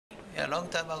A long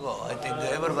time ago, I think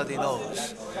everybody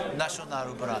knows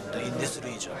national brand in this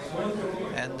region.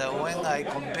 And when I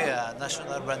compare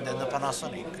national brand and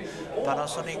Panasonic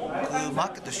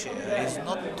market share is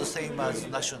not the same as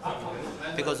national,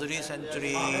 because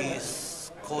recently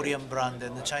Korean brand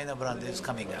and China brand is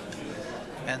coming up.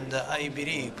 And I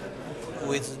believe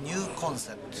with new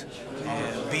concept,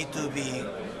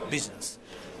 B2B business,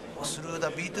 through the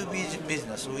B2B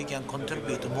business, we can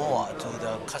contribute more to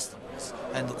the customers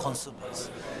and the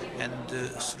consumers. And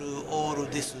through all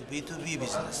this B2B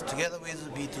business, together with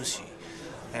B2C,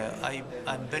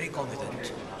 I'm very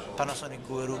confident Panasonic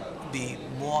will be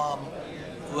more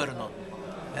well-known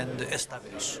and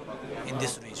established in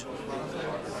this region.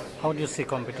 How do you see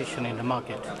competition in the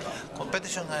market?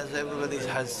 Competition, as everybody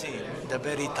has seen, they're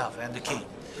very tough and keen.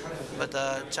 But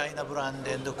China brand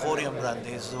and the Korean brand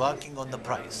is working on the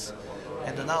price.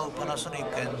 And now Panasonic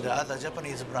and the other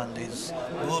Japanese brand is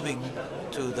moving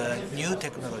to the new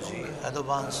technology,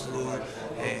 advanced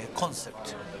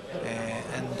concept.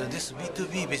 And this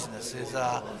B2B business is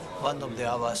one of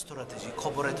our strategy,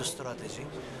 corporate strategy.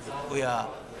 We are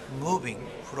moving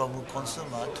from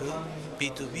consumer to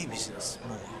B2B business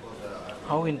more.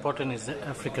 How important is the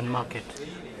African market?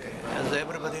 As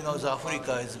everybody knows,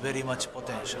 Africa is very much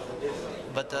potential.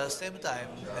 But at the same time,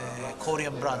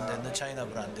 Korean brand and the China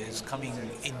brand is coming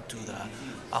into the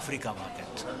Africa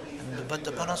market. But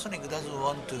the Panasonic doesn't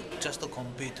want to just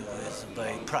compete with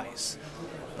by price.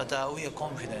 But we are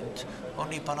confident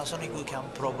only Panasonic can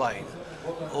provide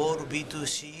all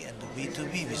B2C and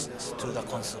B2B business to the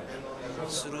consumer.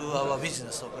 Through our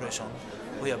business operation,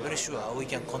 we are very sure we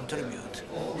can contribute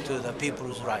to the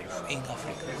people's life in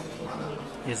Africa.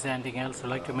 Is there anything else you'd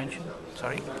like to mention?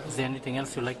 Sorry? Is there anything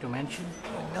else you'd like to mention?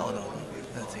 No,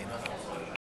 that's enough.